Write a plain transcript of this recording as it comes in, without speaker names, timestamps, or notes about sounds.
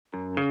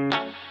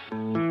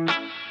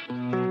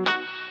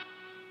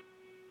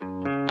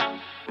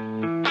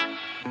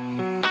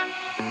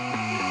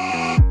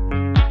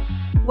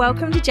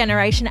Welcome to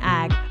Generation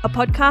Ag, a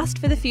podcast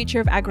for the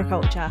future of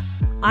agriculture.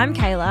 I'm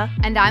Kayla.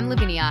 And I'm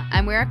Lavinia,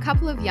 and we're a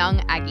couple of young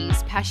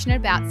Aggies passionate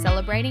about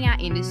celebrating our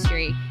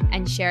industry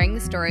and sharing the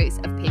stories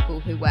of people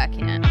who work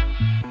in it.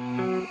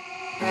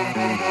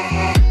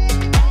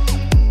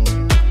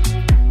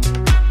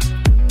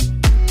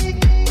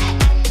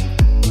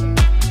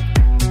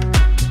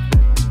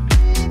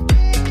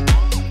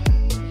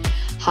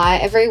 Hi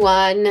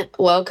everyone,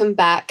 welcome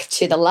back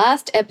to the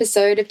last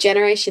episode of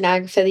Generation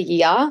Ag for the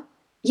year.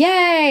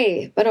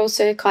 Yay! But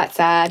also quite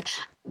sad.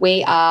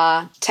 We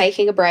are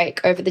taking a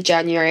break over the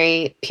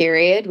January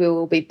period. We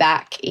will be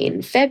back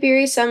in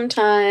February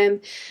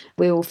sometime.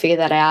 We will figure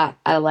that out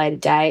at a later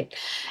date.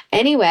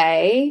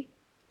 Anyway,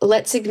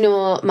 let's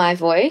ignore my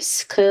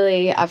voice.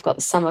 Clearly, I've got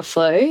the summer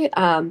flu.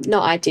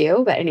 Not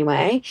ideal, but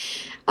anyway.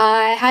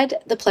 I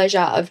had the pleasure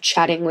of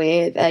chatting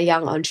with a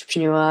young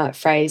entrepreneur,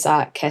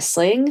 Fraser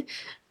Kessling.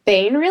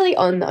 Been really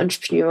on the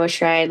entrepreneur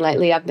train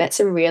lately. I've met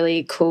some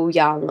really cool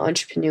young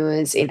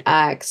entrepreneurs in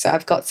ag, so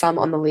I've got some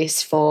on the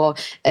list for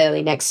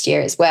early next year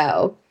as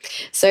well.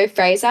 So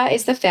Fraser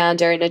is the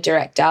founder and a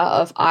director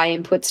of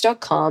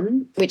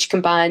iinputs.com, which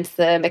combines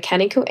the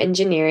mechanical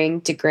engineering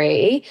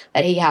degree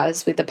that he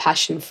has with a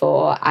passion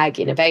for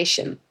ag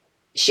innovation.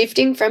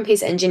 Shifting from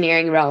his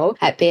engineering role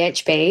at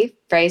BHP,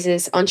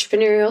 Fraser's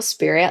entrepreneurial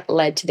spirit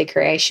led to the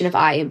creation of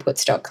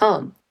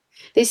iinputs.com.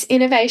 This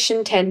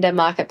innovation tender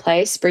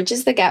marketplace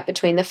bridges the gap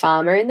between the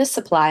farmer and the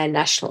supplier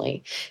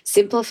nationally,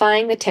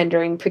 simplifying the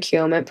tendering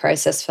procurement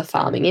process for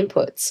farming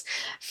inputs.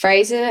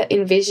 Fraser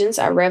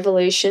envisions a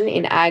revolution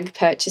in ag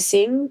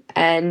purchasing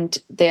and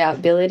the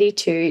ability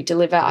to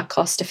deliver a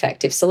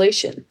cost-effective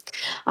solution.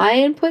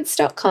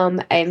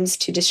 iinputs.com aims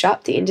to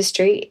disrupt the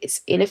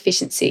industry's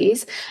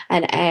inefficiencies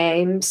and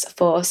aims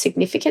for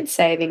significant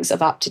savings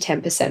of up to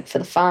 10% for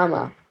the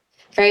farmer.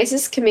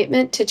 Fraser's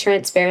commitment to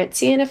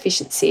transparency and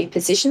efficiency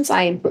positions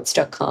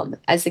iinputs.com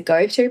as the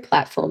go-to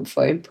platform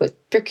for input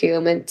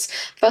procurements,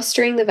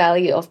 fostering the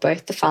value of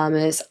both the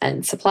farmers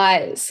and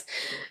suppliers.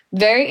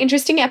 Very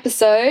interesting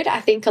episode.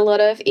 I think a lot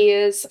of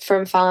ears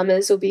from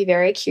farmers will be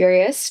very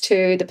curious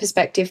to the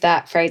perspective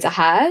that Fraser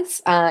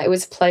has. It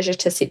was a pleasure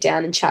to sit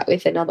down and chat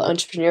with another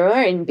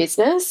entrepreneur in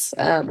business.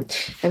 And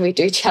we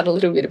do chat a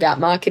little bit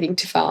about marketing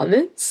to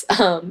farmers,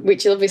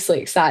 which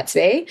obviously excites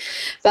me.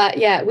 But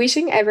yeah,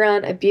 wishing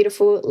everyone a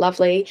beautiful,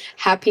 lovely,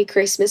 happy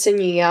Christmas and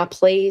New Year.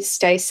 Please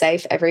stay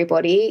safe,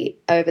 everybody,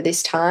 over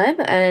this time.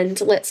 And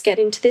let's get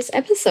into this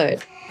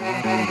episode.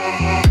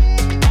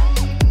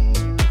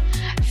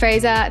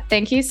 Fraser,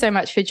 thank you so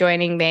much for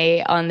joining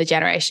me on the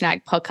Generation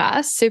Ag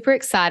podcast. Super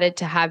excited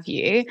to have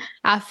you.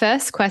 Our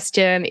first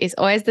question is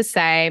always the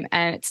same,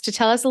 and it's to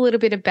tell us a little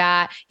bit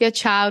about your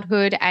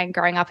childhood and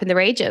growing up in the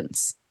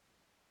regions.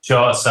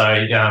 Sure.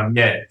 So,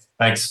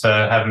 thanks for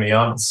having me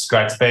on. It's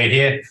great to be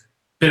here.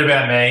 Bit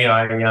about me.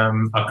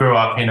 I grew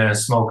up in a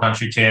small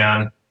country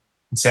town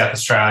in South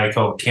Australia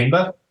called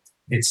Kimber.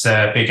 It's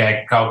a big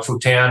agricultural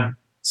town.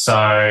 So,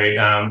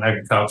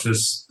 agriculture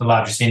is the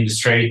largest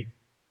industry.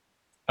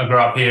 I grew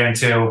up here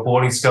until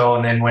boarding school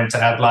and then went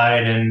to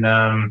Adelaide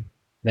and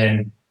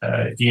then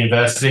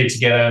university to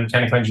get a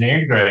mechanical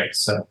engineering degree.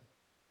 So,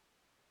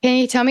 can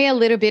you tell me a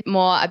little bit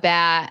more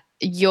about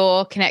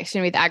your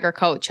connection with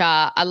agriculture?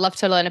 I'd love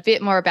to learn a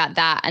bit more about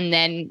that, and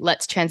then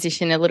let's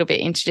transition a little bit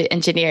into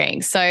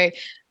engineering. So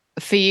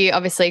for you,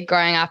 obviously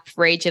growing up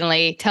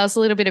regionally, tell us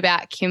a little bit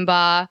about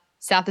Kimber,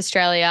 South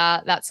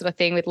Australia, that sort of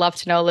thing. We'd love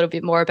to know a little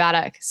bit more about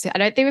it, because I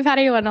don't think we've had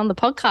anyone on the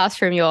podcast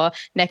from your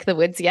neck of the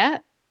woods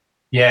yet.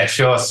 Yeah,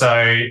 sure.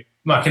 So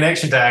my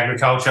connection to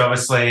agriculture,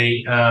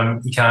 obviously,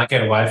 you can't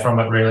get away from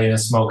it really in a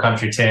small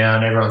country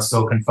town. Everyone's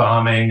talking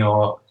farming,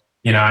 or,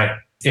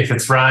 if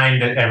it's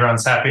rained,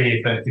 everyone's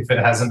happy. If it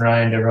hasn't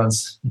rained,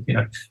 everyone's,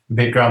 a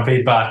bit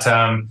grumpy. But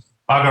I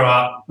grew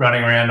up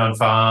running around on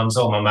farms.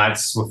 All my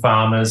mates were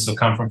farmers or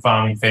come from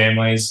farming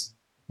families.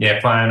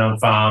 Yeah, playing on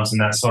farms and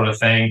that sort of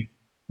thing.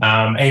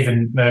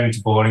 Even moving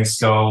to boarding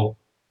school,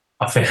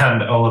 I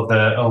found all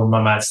of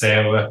my mates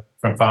there were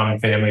from farming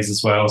families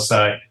as well.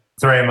 So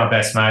 3 of my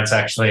best mates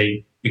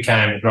actually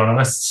became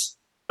agronomists.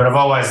 But I've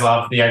always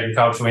loved the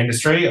agricultural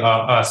industry.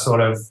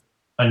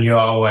 I knew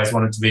I always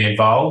wanted to be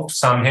involved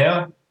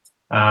somehow.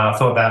 I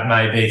thought that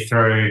may be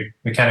through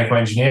mechanical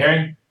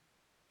engineering,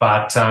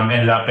 but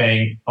ended up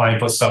being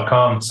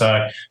iinputs.com.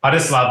 So I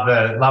just love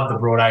the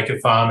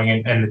broadacre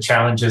farming and the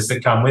challenges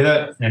that come with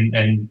it,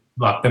 and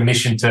like the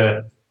mission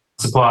to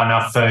supply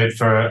enough food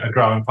for a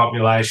growing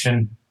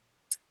population.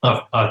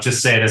 I've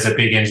just see it as a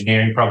big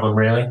engineering problem,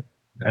 really,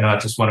 and I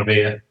just want to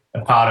be a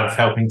part of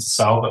helping to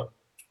solve it.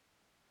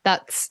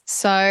 That's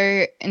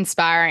so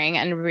inspiring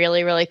and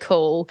really, really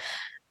cool.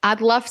 I'd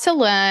love to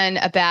learn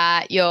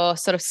about your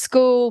sort of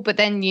school, but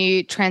then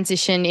you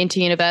transitioned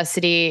into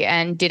university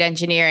and did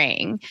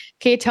engineering.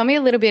 Can you tell me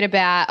a little bit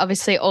about,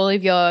 obviously all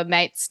of your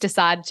mates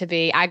decided to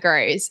be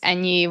agros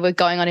and you were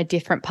going on a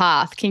different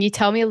path. Can you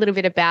tell me a little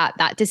bit about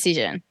that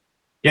decision?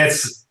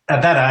 Yes,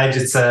 at that age,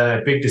 it's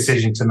a big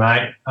decision to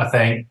make, I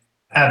think.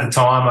 At the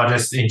time, I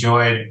just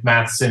enjoyed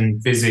maths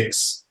and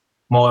physics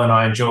more than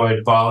I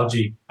enjoyed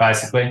biology,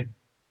 basically.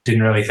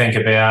 didn't really think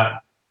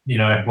about,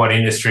 what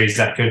industries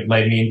that could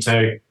lead me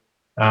into.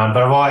 But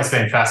I've always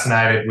been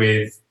fascinated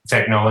with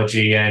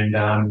technology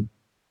and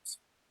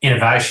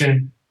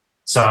innovation.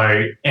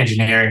 So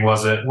engineering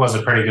was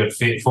a pretty good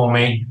fit for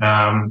me.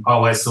 I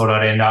always thought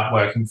I'd end up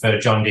working for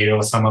John Deere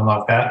or someone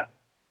like that.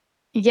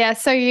 Yeah,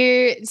 so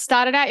you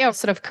started out your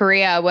sort of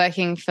career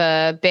working for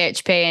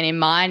BHP and in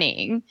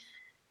mining.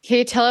 Can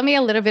you tell me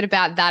a little bit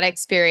about that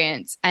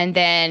experience and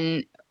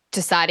then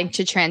deciding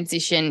to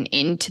transition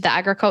into the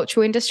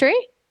agricultural industry?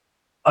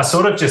 I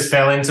sort of just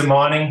fell into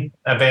mining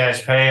at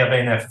BHP. I've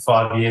been there for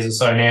 5 years or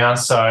so now.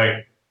 So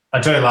I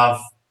do love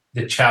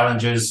the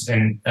challenges,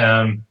 and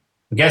I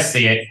guess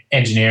the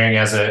engineering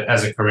as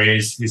a career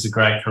is a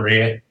great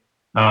career.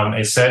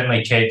 It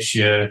certainly keeps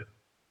you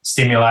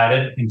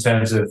stimulated in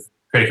terms of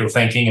critical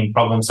thinking and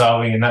problem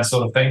solving and that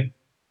sort of thing.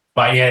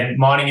 But yeah,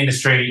 mining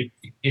industry,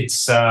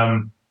 it's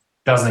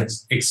doesn't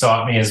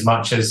excite me as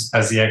much as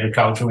the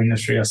agricultural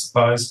industry, I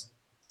suppose.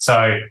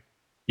 So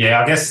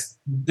yeah, I guess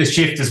the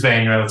shift has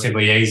been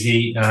relatively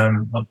easy.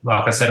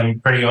 Like I said, I'm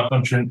pretty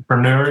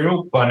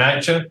entrepreneurial by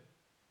nature.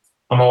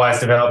 I'm always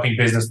developing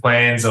business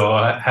plans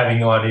or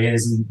having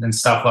ideas and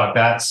stuff like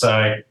that.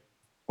 So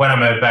when I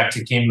moved back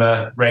to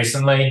Kimber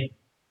recently,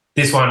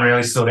 this one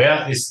really stood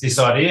out, this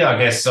idea. I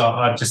guess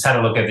I just had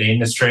a look at the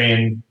industry,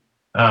 and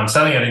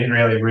something I didn't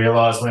really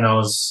realise when I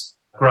was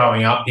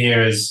growing up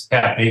here is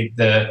how big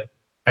the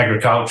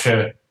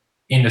agriculture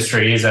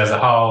industry is as a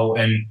whole,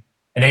 and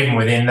even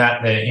within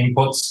that, the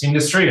inputs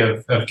industry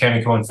of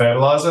chemical and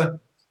fertiliser.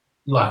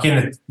 Like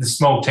in the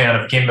small town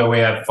of Kimber, we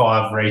have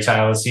 5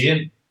 retailers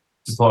here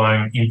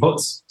supplying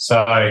inputs.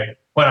 So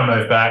when I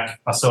moved back,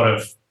 I sort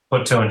of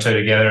put 2 and 2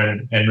 together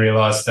and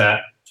realised that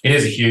it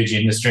is a huge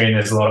industry and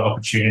there's a lot of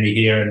opportunity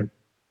here. And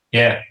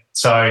yeah,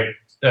 so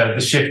the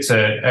shift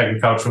to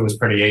agriculture was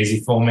pretty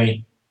easy for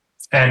me.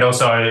 And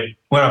also,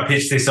 when I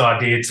pitched this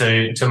idea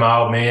to my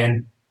old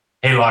man,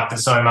 he liked it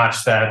so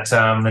much that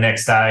the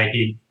next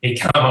day he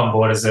came on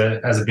board as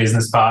a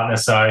business partner.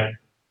 So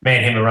me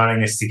and him are running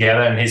this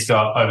together, and he's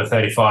got over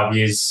 35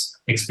 years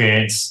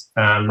experience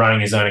running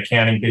his own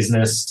accounting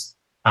business,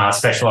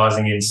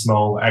 specialising in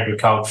small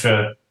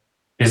agriculture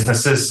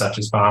businesses such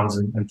as farms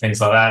and things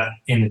like that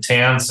in the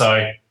town.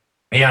 So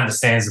he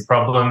understands the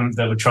problem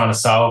that we're trying to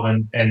solve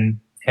and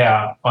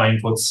how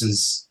iinputs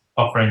is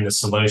offering the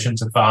solution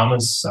to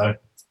farmers. So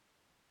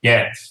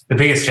yeah, the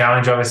biggest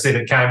challenge obviously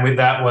that came with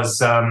that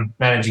was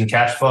managing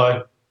cash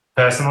flow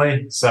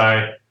personally.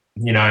 So,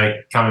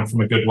 coming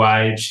from a good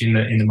wage in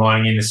the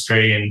mining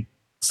industry and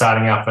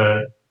starting up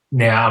a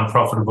now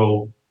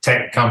unprofitable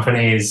tech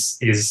company is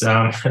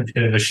a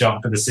bit of a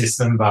shock to the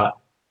system. But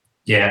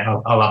yeah,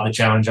 I love the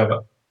challenge of it.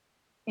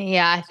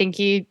 Yeah, I think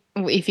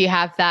if you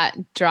have that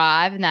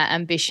drive and that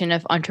ambition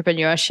of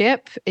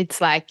entrepreneurship, it's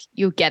like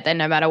you'll get there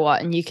no matter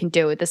what, and you can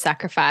deal with the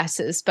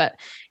sacrifices. But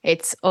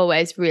it's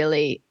always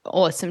really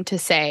awesome to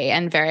see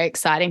and very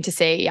exciting to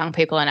see young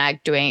people in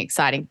ag doing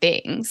exciting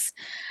things.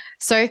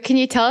 So can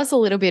you tell us a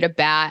little bit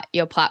about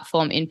your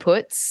platform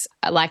Inputs?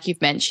 Like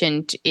you've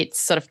mentioned, it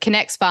sort of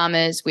connects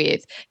farmers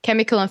with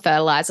chemical and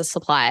fertilizer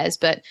suppliers.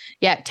 But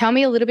yeah, tell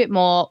me a little bit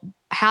more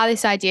how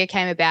this idea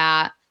came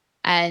about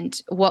and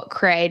what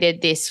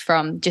created this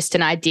from just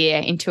an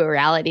idea into a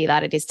reality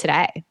that it is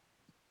today.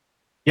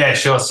 Yeah,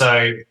 sure.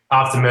 So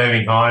after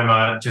moving home,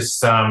 I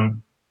just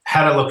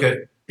had a look at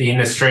the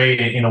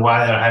industry in a way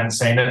that I hadn't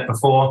seen it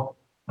before,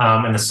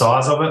 and the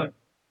size of it.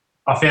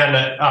 I found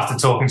that after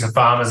talking to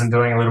farmers and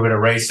doing a little bit of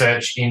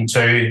research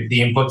into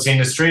the inputs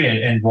industry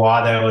and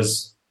why there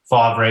was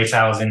 5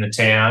 retailers in the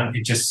town,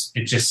 it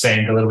just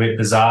seemed a little bit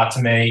bizarre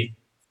to me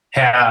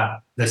how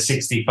the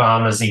 60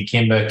 farmers in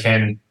Kimber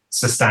can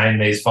sustain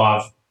these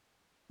 5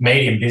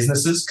 medium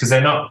businesses, because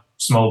they're not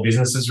small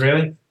businesses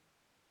really.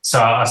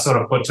 So I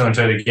sort of put 2 and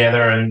 2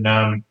 together, and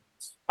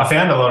I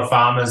found a lot of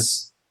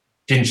farmers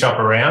didn't shop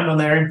around on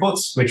their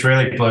inputs, which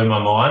really blew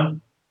my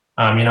mind.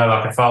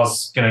 Like if I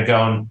was going to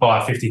go and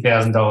buy a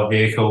 $50,000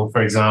 vehicle,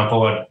 for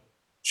example, I'd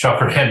shop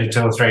around to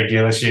 2 or 3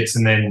 dealerships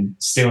and then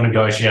still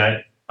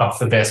negotiate off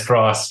the best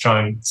price,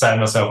 try and save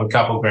myself a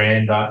couple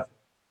grand. But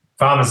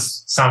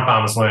some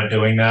farmers weren't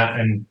doing that,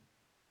 and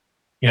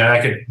they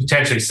could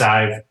potentially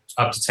save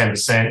up to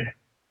 10%.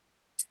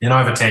 In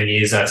over 10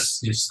 years,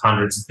 that's just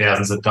hundreds of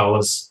thousands of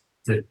dollars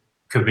that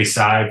could be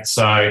saved.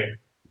 So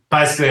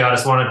basically, I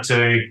just wanted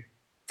to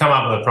come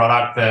up with a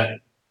product that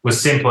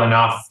was simple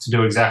enough to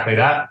do exactly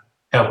that,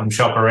 help them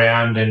shop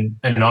around and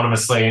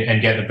anonymously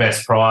and get the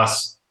best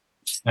price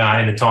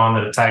in the time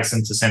that it takes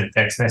them to send a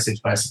text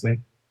message, basically.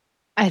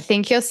 I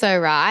think you're so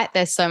right.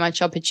 There's so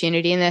much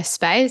opportunity in this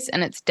space,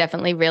 and it's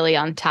definitely really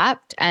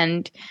untapped.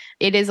 And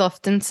it is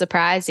often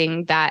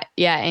surprising that,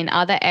 in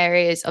other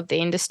areas of the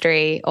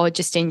industry or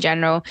just in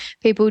general,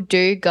 people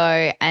do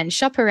go and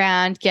shop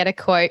around, get a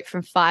quote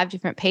from 5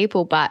 different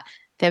people, but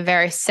they're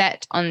very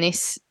set on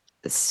this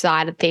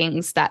side of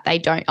things that they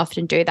don't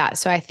often do that.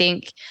 So I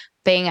think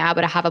being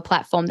able to have a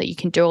platform that you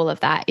can do all of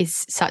that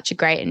is such a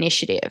great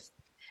initiative.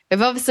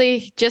 we've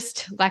obviously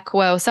just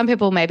some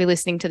people may be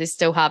listening to this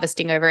still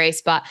harvesting over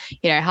East, but,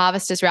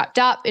 harvest is wrapped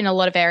up in a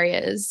lot of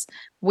areas.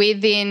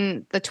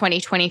 Within the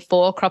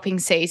 2024 cropping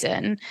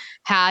season,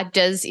 how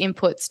does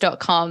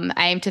iinputs.com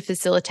aim to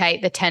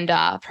facilitate the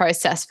tender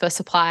process for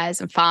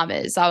suppliers and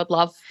farmers? I would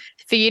love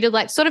for you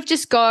to sort of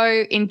just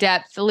go in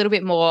depth a little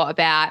bit more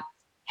about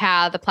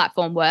how the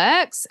platform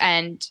works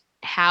and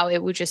how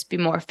it will just be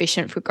more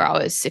efficient for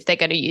growers if they're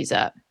going to use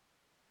it.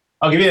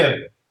 I'll give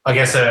you,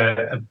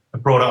 a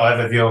broader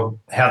overview of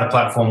how the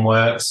platform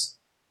works.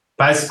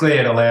 Basically,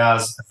 it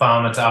allows a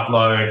farmer to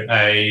upload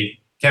a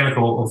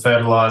chemical or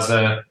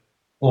fertilizer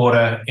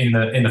order in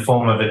the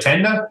form of a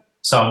tender.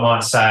 So it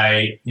might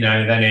say,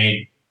 they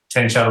need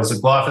 10 shuttles of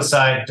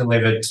glyphosate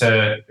delivered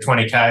to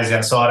 20 k's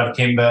outside of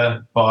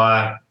Kimber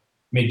by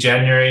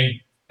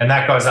mid-January, and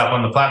that goes up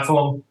on the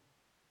platform.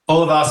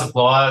 All of our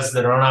suppliers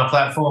that are on our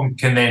platform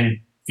can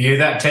then view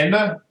that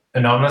tender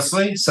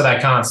anonymously, so they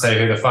can't see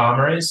who the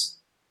farmer is,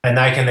 and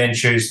they can then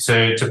choose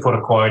to put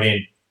a quote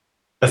in.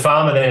 The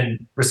farmer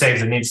then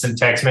receives an instant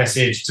text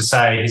message to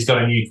say he's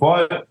got a new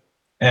quote,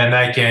 and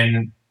they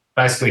can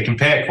basically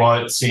compare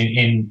quotes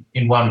in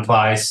one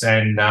place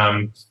and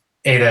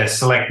either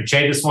select the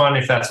cheapest one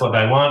if that's what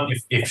they want.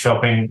 If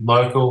shopping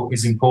local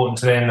is important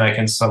to them, they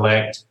can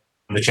select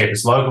the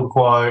cheapest local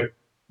quote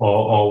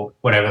or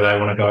whatever they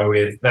want to go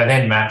with. They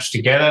then match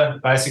together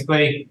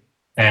basically,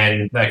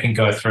 and they can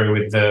go through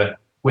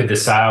with the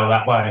sale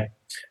that way.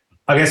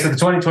 I guess for the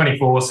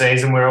 2024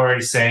 season, we're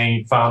already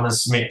seeing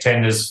farmers submit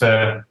tenders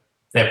for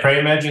their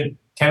pre-emergent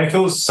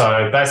chemicals.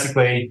 So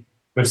basically,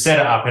 we've set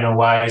it up in a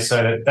way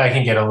so that they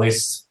can get a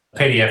list,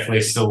 PDF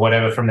list or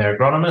whatever from their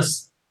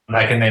agronomist.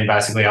 They can then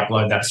basically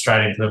upload that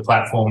straight into the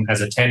platform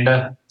as a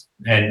tender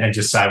and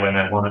just say when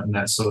they want it and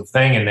that sort of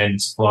thing, and then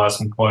suppliers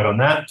can quote on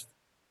that,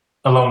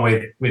 along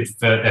with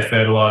their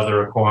fertiliser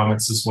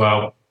requirements as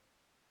well.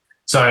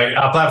 So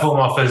our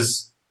platform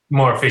offers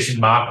more efficient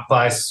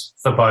marketplace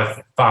for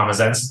both farmers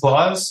and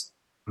suppliers.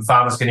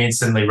 Farmers can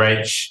instantly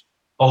reach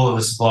all of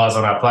the suppliers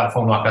on our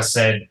platform, like I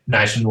said,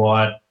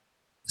 nationwide,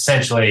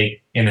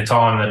 essentially in the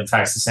time that it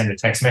takes to send a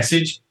text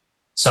message.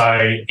 So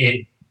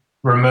it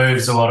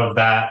removes a lot of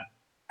that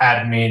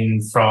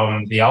admin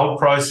from the old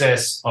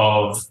process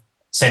of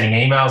sending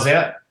emails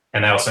out,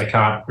 and they also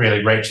can't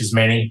really reach as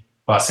many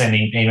by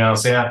sending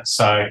emails out.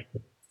 So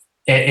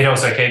it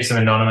also keeps them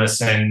anonymous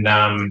and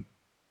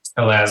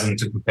allows them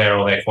to compare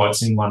all their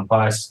quotes in one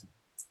place.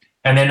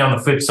 And then on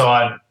the flip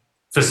side,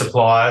 for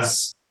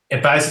suppliers,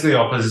 it basically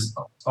offers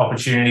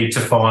opportunity to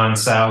find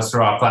sales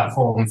through our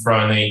platform for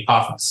only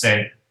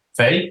 0.5%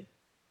 fee,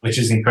 which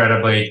is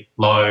incredibly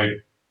low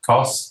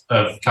cost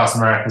of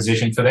customer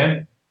acquisition for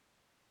them.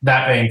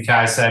 That being the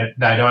case, they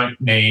don't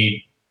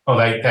need, or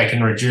they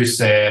can reduce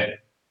their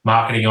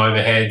marketing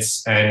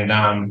overheads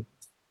and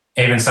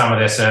even some of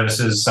their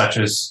services, such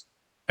as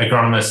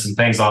agronomists and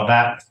things like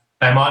that.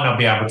 They might not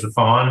be able to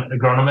find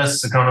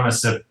agronomists.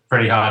 Agronomists are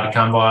pretty hard to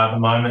come by at the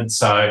moment.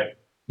 So,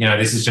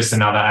 this is just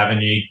another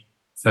avenue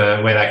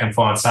for where they can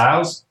find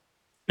sales.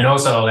 It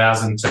also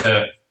allows them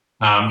to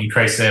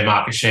increase their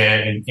market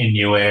share in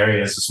new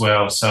areas as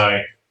well. So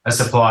a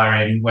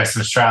supplier in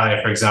Western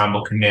Australia, for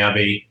example, can now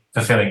be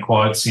fulfilling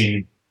quotes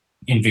in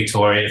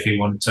Victoria if he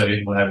wanted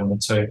to, or they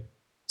wanted to.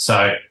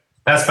 So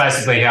that's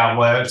basically how it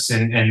works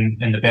and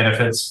the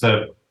benefits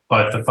for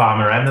both the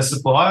farmer and the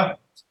supplier.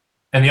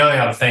 And the only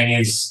other thing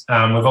is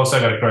we've also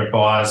got a group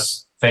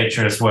buyers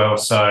feature as well.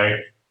 So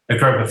a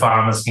group of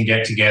farmers can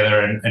get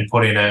together and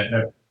put in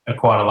a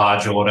quite a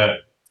large order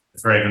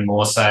for even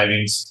more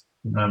savings.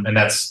 And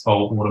that's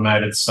all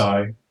automated.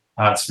 So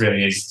it's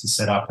really easy to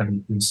set up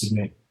and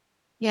submit.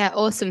 Yeah,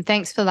 awesome.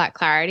 Thanks for that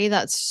clarity.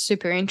 That's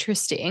super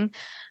interesting.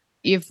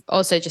 You've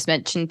also just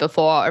mentioned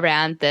before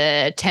around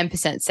the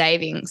 10%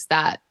 savings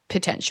that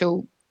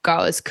potential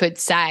growers could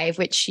save,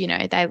 which,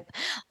 they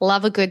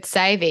love a good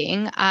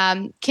saving.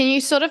 Can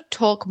you sort of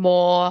talk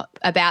more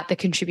about the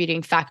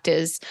contributing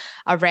factors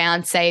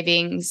around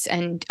savings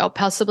and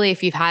possibly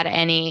if you've had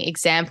any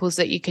examples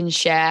that you can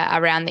share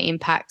around the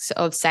impacts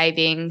of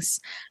savings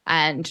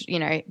and,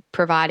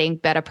 providing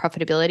better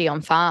profitability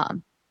on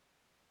farm?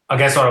 I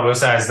guess what I will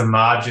say is the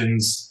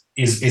margins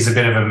is a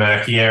bit of a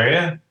murky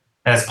area.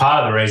 And it's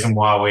part of the reason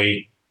why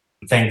we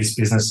think this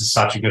business is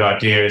such a good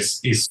idea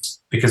is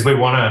because we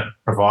want to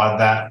provide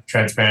that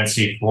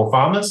transparency for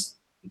farmers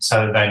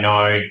so that they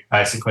know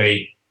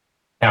basically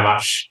how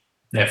much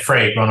their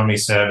free agronomy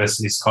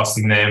service is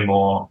costing them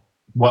or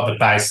what the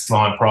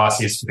baseline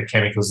price is for the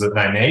chemicals that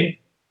they need.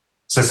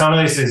 So some of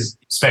this is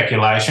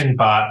speculation,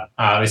 but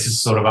this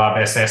is sort of our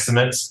best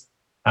estimates.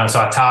 So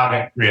our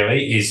target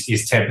really is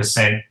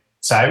 10%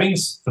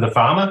 savings for the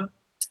farmer.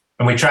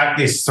 And we track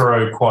this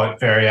through quote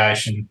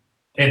variation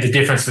and the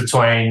difference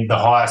between the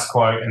highest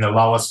quote and the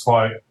lowest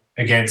quote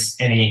against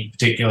any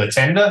particular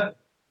tender.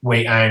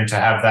 We aim to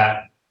have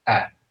that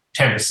at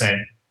 10%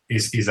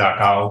 is our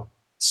goal.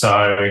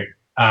 So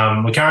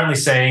we're currently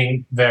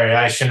seeing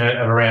variation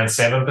of around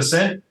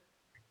 7%.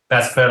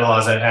 That's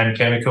fertiliser and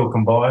chemical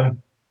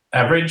combined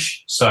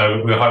average.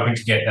 So we're hoping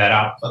to get that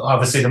up.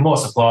 Obviously, the more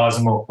suppliers,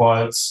 the more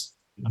quotes,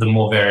 the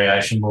more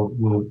variation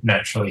we'll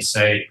naturally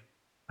see.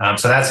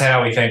 So that's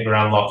how we think we're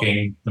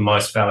unlocking the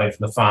most value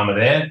for the farmer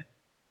there.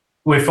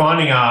 We're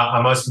finding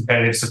our most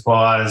competitive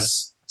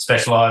suppliers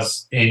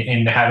specialise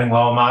in having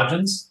lower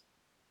margins,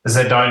 as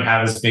they don't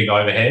have as big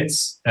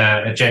overheads,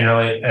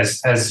 generally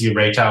as your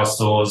retail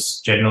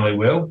stores generally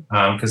will,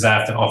 because they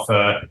have to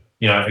offer,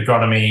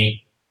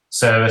 agronomy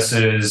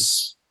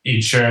services,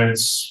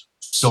 insurance,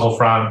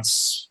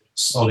 storefronts,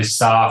 all this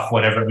staff,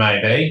 whatever it may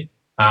be.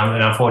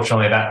 And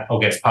unfortunately, that all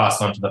gets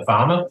passed on to the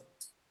farmer.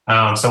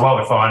 So what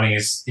we're finding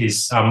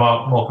is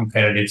more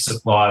competitive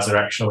suppliers are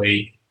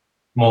actually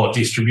more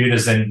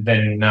distributors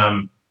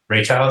than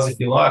retailers, if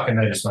you like, and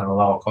they just run a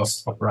lower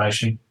cost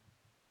operation.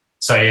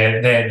 So yeah,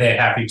 they're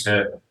happy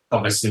to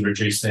obviously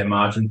reduce their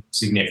margin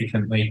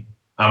significantly,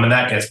 and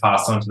that gets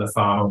passed on to the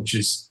farmer, which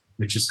is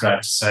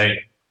great to see.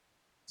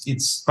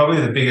 It's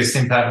probably the biggest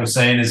impact we've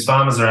seen is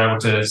farmers are able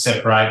to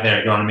separate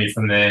their agronomy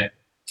from their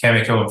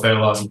chemical and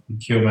fertiliser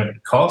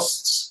procurement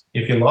costs,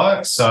 if you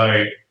like.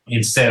 So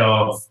instead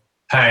of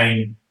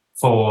paying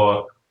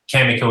for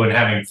chemical and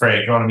having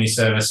free agronomy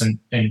service and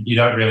you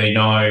don't really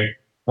know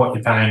what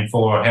you're paying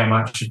for or how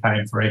much you're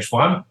paying for each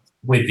one,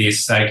 with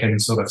this they can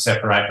sort of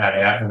separate that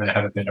out and they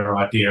have a better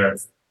idea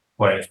of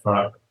what each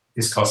product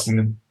is costing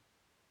them.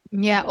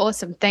 Yeah,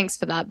 awesome. Thanks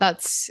for that.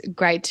 That's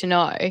great to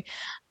know.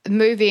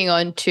 Moving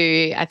on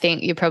to, I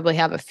think you probably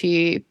have a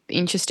few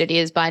interested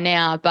ears by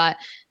now, but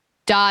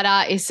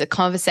data is a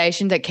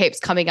conversation that keeps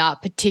coming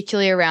up,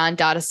 particularly around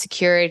data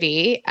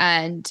security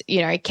and,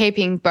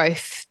 keeping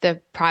both the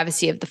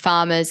privacy of the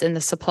farmers and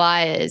the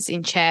suppliers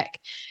in check.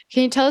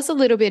 Can you tell us a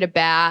little bit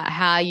about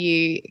how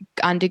you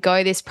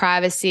undergo this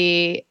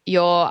privacy,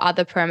 your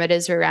other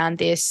parameters around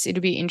this?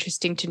 It'll be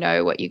interesting to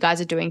know what you guys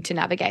are doing to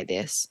navigate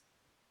this.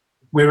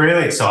 We're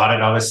really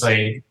excited,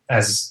 obviously,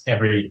 as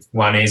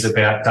everyone is,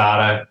 about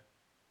data.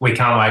 We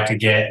can't wait to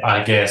get,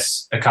 I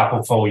guess, a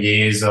couple full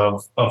years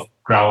of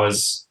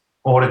growers'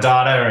 order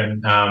data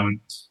and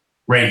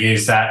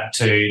reuse that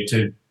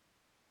to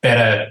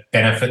better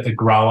benefit the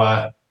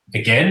grower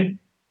again.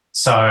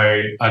 So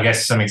I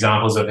guess some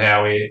examples of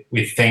how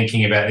we're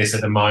thinking about this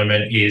at the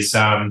moment is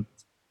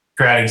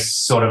creating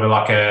sort of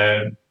like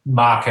a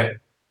market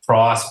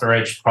price for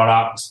each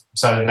product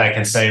so that they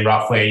can see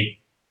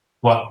roughly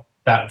what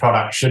that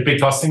product should be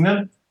costing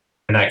them,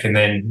 and they can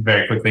then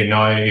very quickly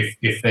know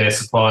if their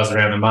suppliers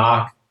around the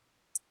mark.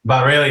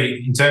 But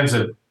really, in terms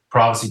of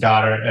privacy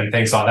data and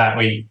things like that,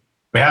 we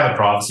have a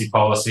privacy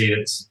policy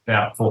that's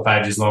about 4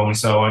 pages long,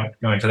 so I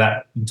won't go into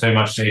that in too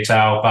much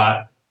detail.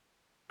 But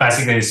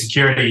basically, the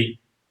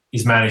security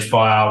is managed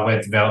by our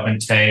web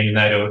development team, and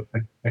they do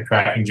a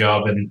cracking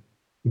job. And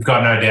we've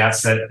got no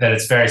doubts that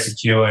it's very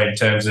secure in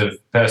terms of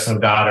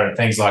personal data and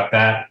things like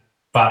that.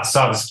 But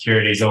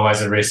cybersecurity is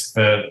always a risk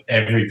for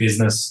every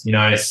business.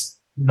 It's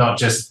not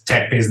just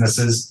tech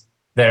businesses.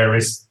 There are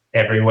risks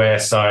everywhere.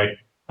 So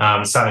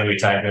something we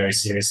take very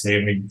seriously,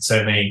 and we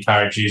certainly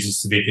encourage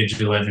users to be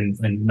vigilant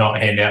and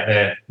not hand out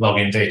their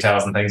login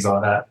details and things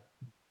like that.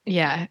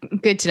 Yeah,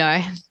 good to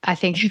know. I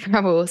think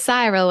everyone will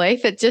sigh of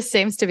relief. It just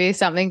seems to be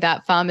something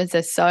that farmers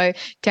are so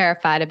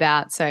terrified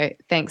about. So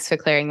thanks for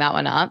clearing that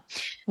one up.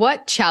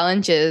 What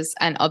challenges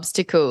and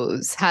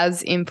obstacles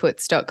has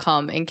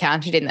iinputs.com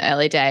encountered in the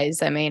early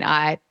days? I mean,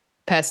 I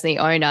personally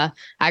own a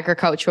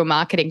agricultural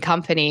marketing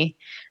company,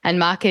 and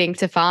marketing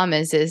to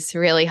farmers is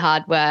really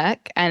hard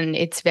work and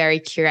it's very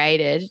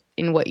curated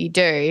in what you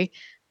do.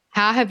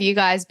 How have you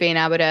guys been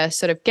able to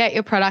sort of get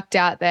your product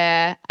out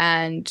there?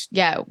 And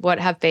what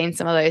have been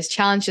some of those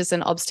challenges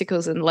and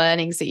obstacles and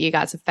learnings that you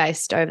guys have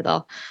faced over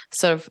the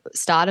sort of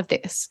start of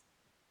this?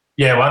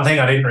 Yeah, one thing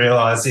I didn't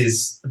realise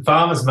is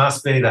farmers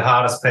must be the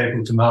hardest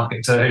people to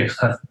market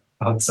to,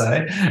 I would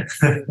say.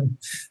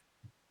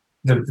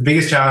 The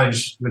biggest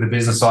challenge with a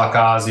business like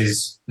ours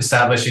is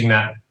establishing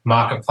that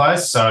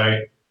marketplace. So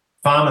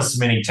farmers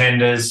submitting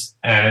tenders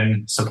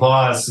and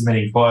suppliers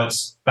submitting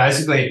quotes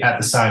basically at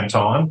the same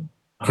time.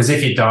 Because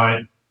if you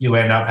don't, you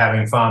end up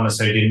having farmers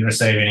who didn't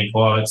receive any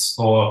quotes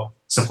or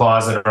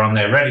suppliers that are on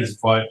there ready to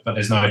quote, but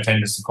there's no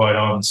tenders to quote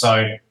on.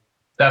 So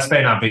that's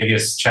been our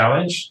biggest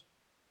challenge.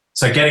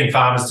 So getting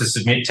farmers to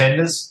submit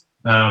tenders,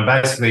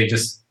 basically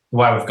just the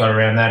way we've got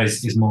around that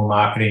is more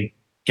marketing,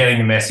 getting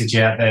the message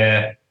out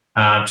there,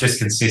 just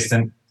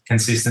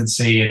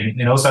consistency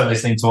and also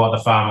listening to what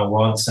the farmer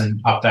wants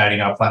and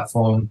updating our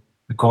platform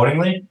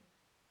accordingly.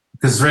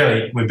 Because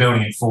really we're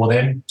building it for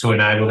them to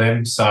enable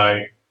them.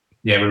 So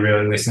we're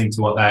really listening to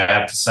what they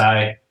have to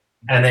say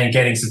and then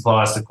getting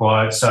suppliers to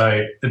quote.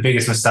 So the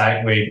biggest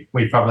mistake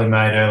we probably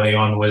made early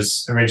on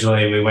was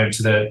originally we went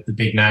to the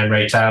big name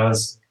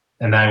retailers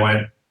and they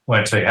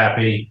weren't too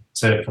happy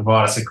to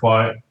provide us a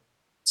quote.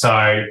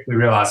 So we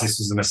realised this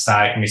was a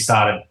mistake and we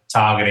started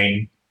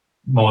targeting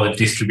more the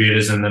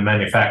distributors and the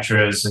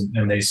manufacturers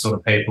and these sort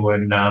of people.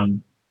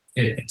 And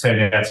it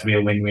turned out to be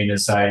a win-win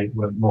as they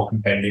were more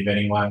competitive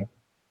anyway.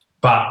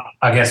 But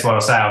I guess what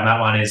I'll say on that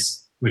one is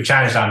we've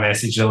changed our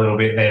message a little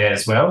bit there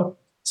as well.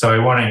 So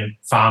we're wanting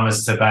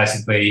farmers to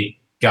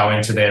basically go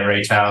into their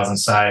retailers and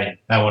say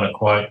they want a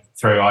quote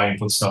through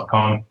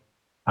iinputs.com.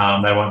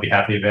 they won't be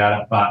happy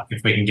about it. But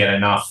if we can get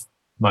enough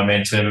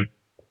momentum,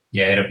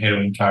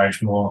 it'll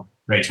encourage more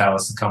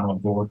retailers to come on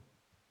board.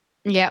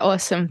 Yeah,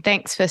 awesome.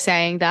 Thanks for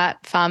saying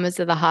that. Farmers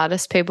are the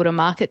hardest people to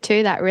market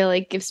to. That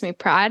really gives me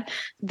pride.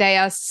 They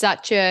are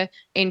such a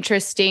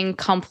interesting,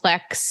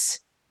 complex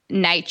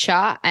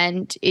nature,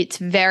 and it's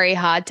very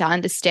hard to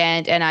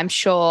understand. And I'm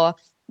sure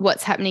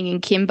what's happening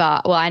in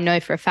Kimber, well, I know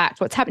for a fact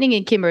what's happening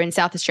in Kimber in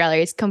South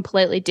Australia is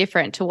completely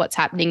different to what's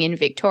happening in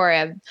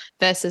Victoria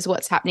versus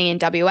what's happening in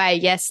WA.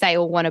 Yes, they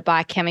all want to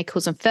buy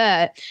chemicals and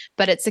fur,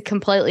 but it's a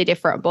completely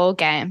different ball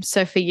game.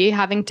 So for you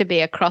having to be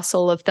across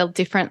all of the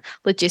different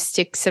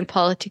logistics and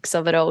politics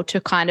of it all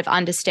to kind of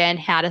understand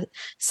how to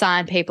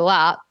sign people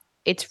up,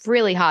 it's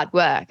really hard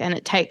work, and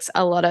it takes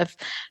a lot of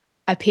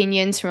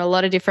opinions from a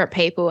lot of different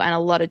people and a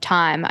lot of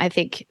time. I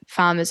think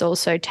farmers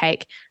also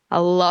take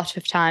a lot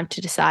of time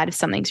to decide if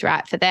something's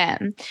right for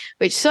them,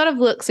 which sort of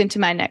looks into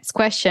my next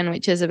question,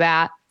 which is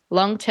about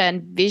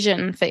long-term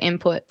vision for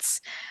iinputs.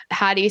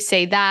 How do you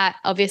see that?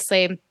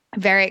 Obviously,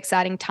 very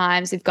exciting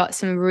times. We've got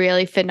some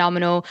really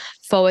phenomenal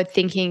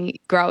forward-thinking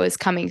growers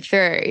coming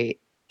through.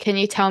 Can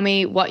you tell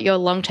me what your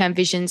long-term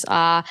visions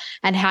are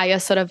and how you're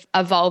sort of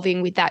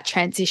evolving with that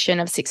transition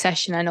of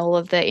succession and all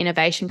of the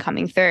innovation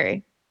coming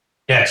through?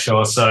 Yeah,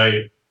 sure. So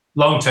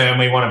long-term,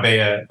 we want to be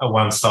a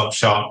one-stop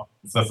shop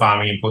for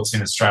farming inputs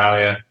in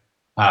Australia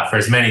for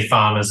as many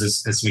farmers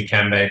as we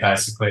can be,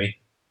 basically.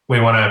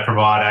 We want to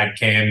provide ag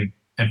chem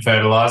and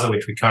fertiliser,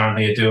 which we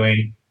currently are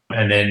doing,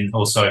 and then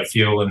also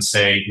fuel and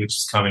seed, which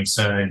is coming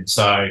soon.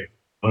 So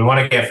we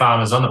want to get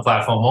farmers on the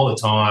platform all the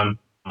time,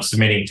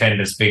 submitting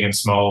tenders big and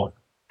small,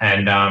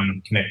 and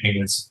connecting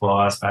with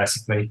suppliers,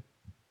 basically.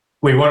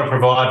 We want to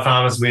provide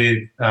farmers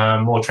with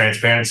more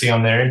transparency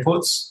on their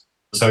inputs.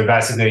 So we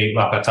basically,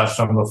 like I touched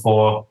on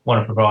before,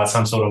 want to provide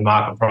some sort of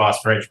market price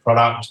for each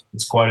product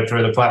that's quoted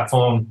through the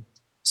platform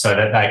so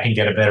that they can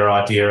get a better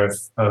idea of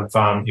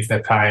if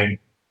they're paying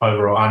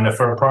over or under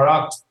for a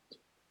product.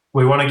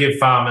 We want to give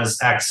farmers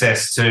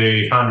access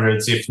to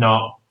hundreds, if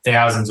not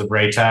thousands of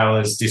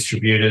retailers,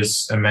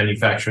 distributors and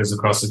manufacturers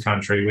across the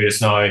country. We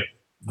just know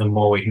the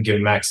more we can give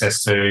them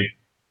access to,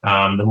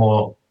 the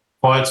more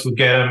quotes we'll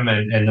get them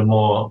and the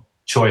more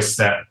choice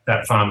that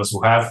farmers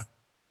will have.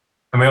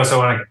 And we also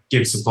want to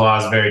give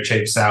suppliers very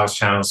cheap sales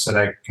channels so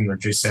they can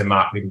reduce their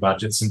marketing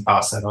budgets and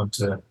pass that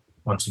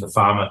onto the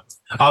farmer.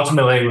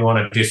 Ultimately, we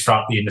want to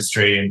disrupt the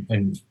industry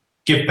and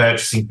give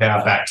purchasing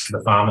power back to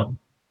the farmer.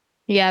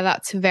 Yeah,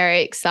 that's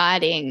very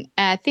exciting.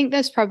 I think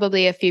there's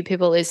probably a few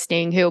people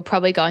listening who will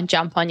probably go and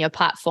jump on your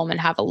platform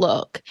and have a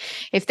look.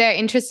 If they're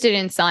interested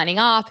in signing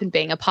up and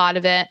being a part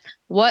of it,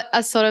 what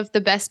are sort of the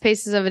best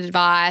pieces of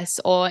advice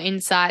or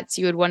insights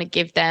you would want to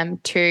give them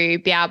to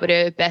be able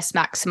to best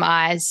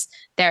maximize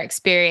their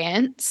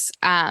experience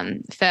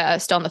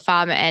first on the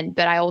farmer end,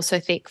 but I also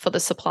think for the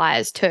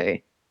suppliers too?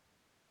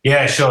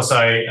 Yeah, sure. So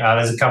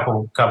there's a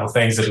couple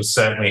things that will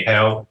certainly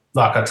help.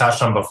 Like I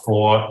touched on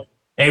before,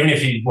 even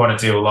if you want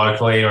to deal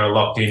locally or are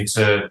locked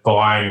into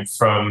buying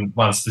from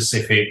one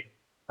specific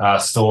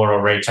store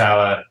or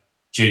retailer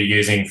due to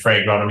using free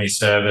agronomy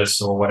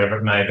service or whatever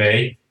it may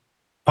be,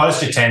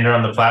 post your tender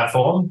on the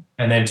platform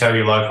and then tell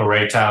your local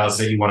retailers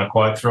that you want to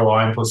quote through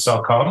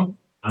iinputs.com.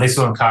 This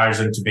will encourage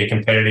them to be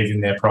competitive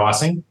in their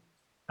pricing.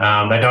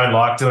 They don't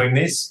like doing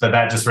this, but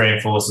that just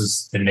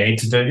reinforces the need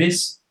to do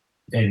this.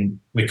 And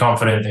we're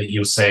confident that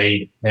you'll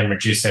see them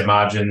reduce their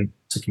margin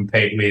to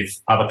compete with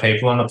other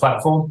people on the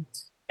platform.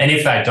 And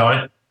if they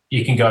don't,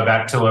 you can go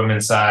back to them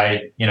and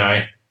say,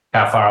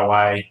 how far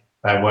away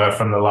they were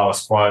from the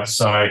lowest quote.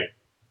 So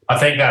I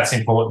think that's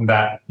important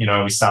that,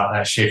 we start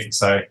that shift.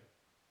 So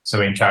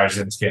we encourage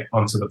them to get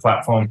onto the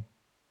platform.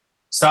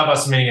 Start by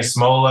submitting a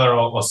smaller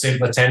or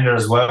simpler tender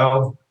as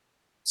well,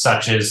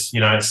 such as,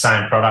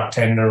 same product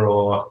tender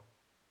or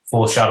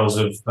 4 shuttles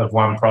of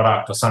one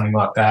product or something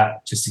like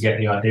that, just to get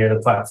the idea of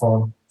the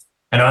platform.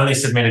 And only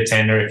submit a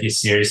tender if you're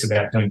serious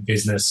about doing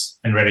business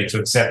and ready to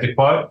accept the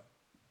quote.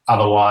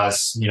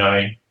 Otherwise,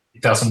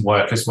 it doesn't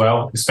work as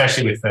well,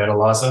 especially with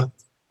fertiliser,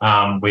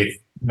 with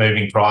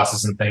moving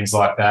prices and things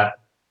like that.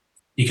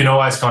 You can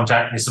always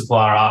contact your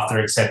supplier after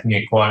accepting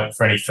a quote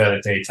for any further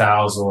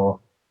details or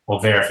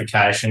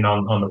verification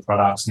on the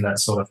products and that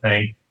sort of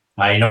thing.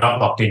 You're not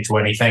locked into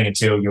anything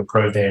until you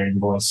approve their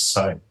invoice.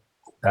 So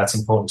that's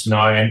important to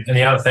know. And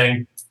the other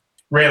thing,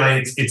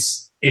 really,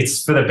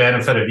 it's for the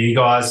benefit of you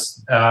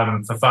guys.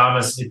 For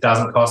farmers, it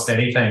doesn't cost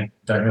anything.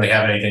 Don't really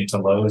have anything to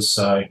lose.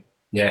 So,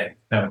 yeah,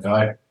 have a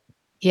go.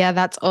 Yeah,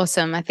 that's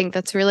awesome. I think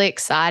that's really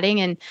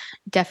exciting and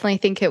definitely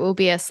think it will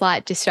be a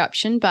slight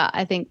disruption, but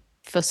I think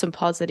for some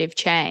positive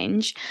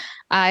change.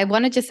 I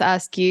want to just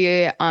ask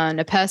you on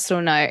a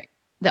personal note,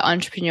 the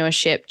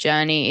entrepreneurship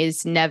journey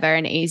is never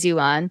an easy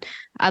one.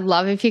 I'd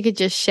love if you could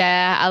just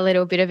share a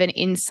little bit of an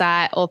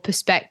insight or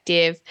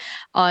perspective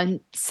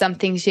on some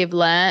things you've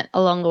learned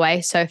along the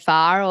way so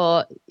far,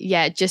 or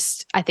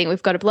I think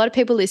we've got a lot of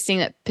people listening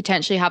that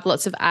potentially have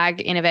lots of ag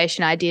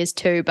innovation ideas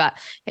too, but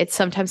it's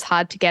sometimes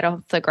hard to get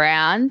off the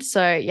ground.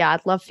 So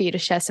I'd love for you to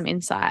share some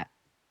insight.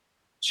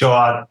 Sure.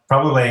 I'd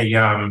probably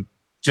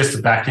just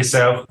to back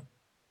yourself,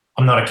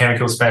 I'm not a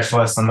chemical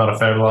specialist, I'm not a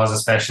fertilizer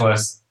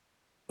specialist,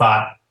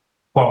 but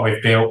what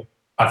we've built,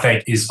 I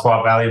think, is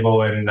quite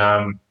valuable.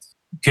 And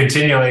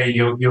continually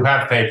you'll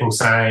have people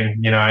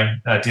saying,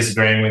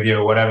 disagreeing with you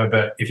or whatever,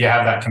 but if you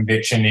have that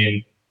conviction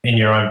in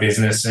your own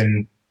business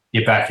and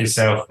you back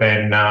yourself,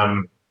 then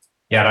I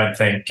don't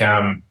think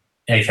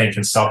anything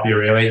can stop you,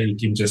 really. You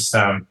can just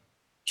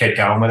keep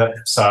going with it.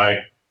 So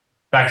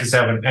back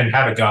yourself and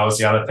have a go is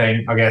the other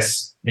thing. I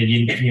guess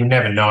you'll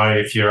never know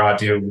if your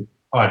idea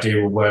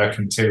will work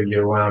until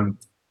you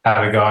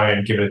have a go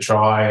and give it a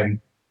try, and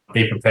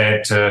be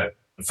prepared to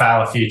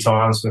fail a few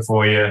times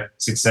before you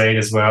succeed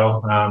as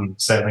well.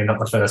 Certainly not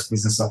the first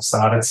business I've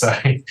started. So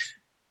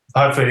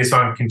hopefully this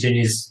one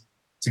continues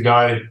to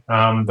go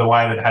the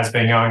way that it has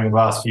been going the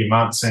last few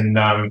months. And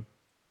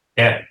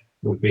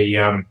we'll be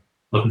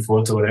looking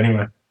forward to it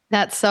anyway.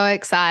 That's so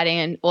exciting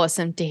and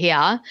awesome to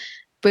hear.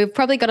 We've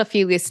probably got a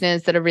few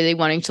listeners that are really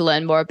wanting to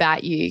learn more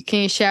about you.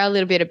 Can you share a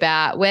little bit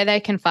about where they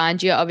can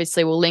find you?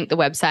 Obviously, we'll link the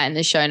website in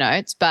the show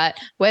notes, but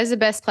where's the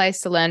best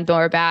place to learn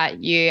more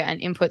about you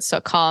and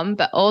iinputs.com?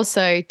 But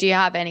also, do you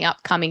have any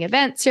upcoming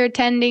events you're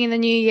attending in the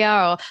new year,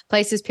 or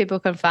places people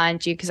can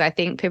find you? Because I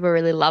think people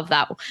really love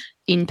that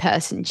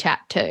in-person chat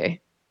too.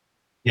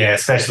 Yeah,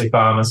 especially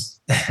farmers.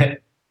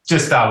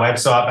 Just our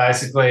website,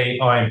 basically,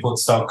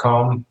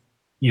 iinputs.com.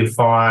 You'll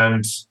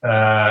find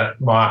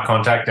my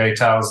contact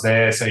details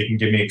there, so you can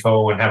give me a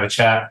call and have a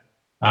chat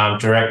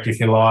direct if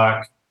you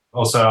like.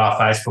 Also, our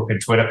Facebook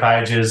and Twitter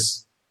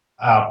pages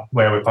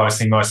where we're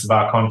posting most of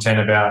our content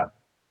about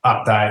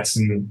updates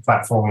and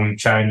platform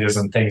changes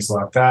and things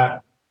like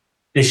that.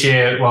 This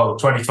year,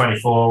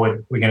 2024,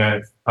 we're going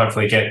to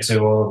hopefully get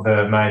to all of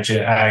the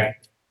major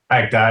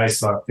ag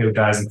days, like field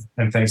days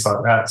and things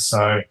like that.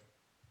 So you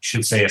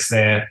should see us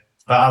there.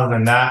 But other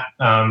than that,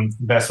 the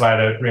best way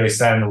to really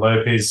stay in the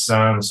loop is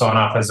sign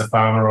up as a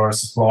farmer or a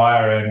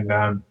supplier,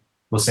 and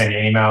we'll send you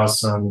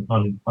emails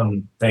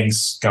on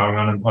things going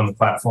on the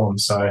platform.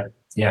 So,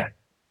 yeah.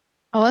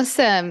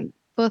 Awesome.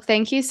 Well,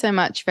 thank you so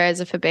much,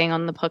 Fraser, for being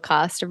on the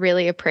podcast. I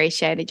really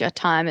appreciated your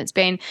time. It's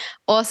been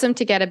awesome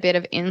to get a bit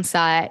of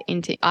insight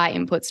into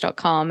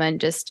iinputs.com and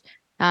just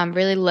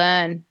really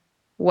learn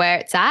where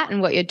it's at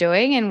and what you're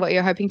doing and what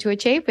you're hoping to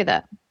achieve with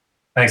it.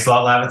 Thanks a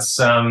lot, love. It's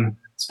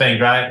been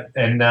great,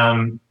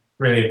 and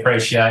really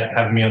appreciate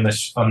having me on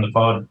the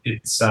pod.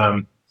 It's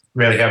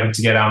really helping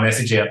to get our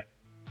message out.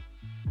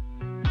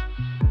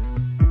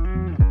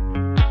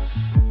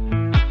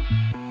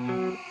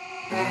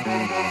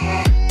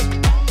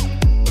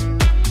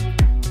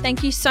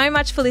 Thank you so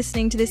much for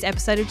listening to this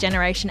episode of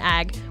Generation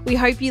Ag. We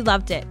hope you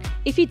loved it.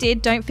 If you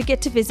did, don't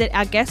forget to visit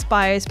our guest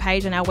bios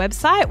page on our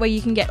website, where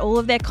you can get all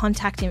of their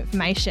contact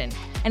information.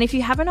 And if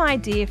you have an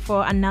idea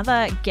for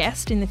another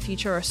guest in the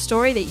future or a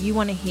story that you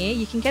want to hear,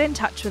 you can get in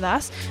touch with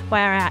us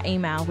via our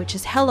email, which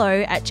is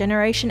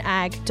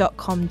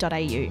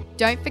hello@generationag.com.au.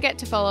 Don't forget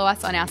to follow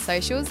us on our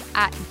socials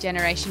at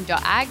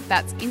generation.ag.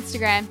 That's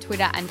Instagram,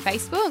 Twitter and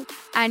Facebook.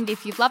 And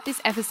if you've loved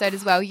this episode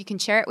as well, you can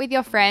share it with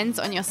your friends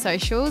on your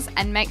socials,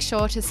 and make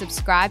sure to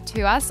subscribe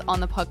to us on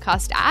the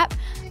podcast app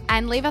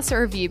and leave us a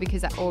review,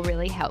 because that all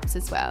really helps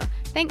as well.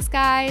 Thanks,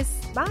 guys.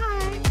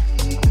 Bye.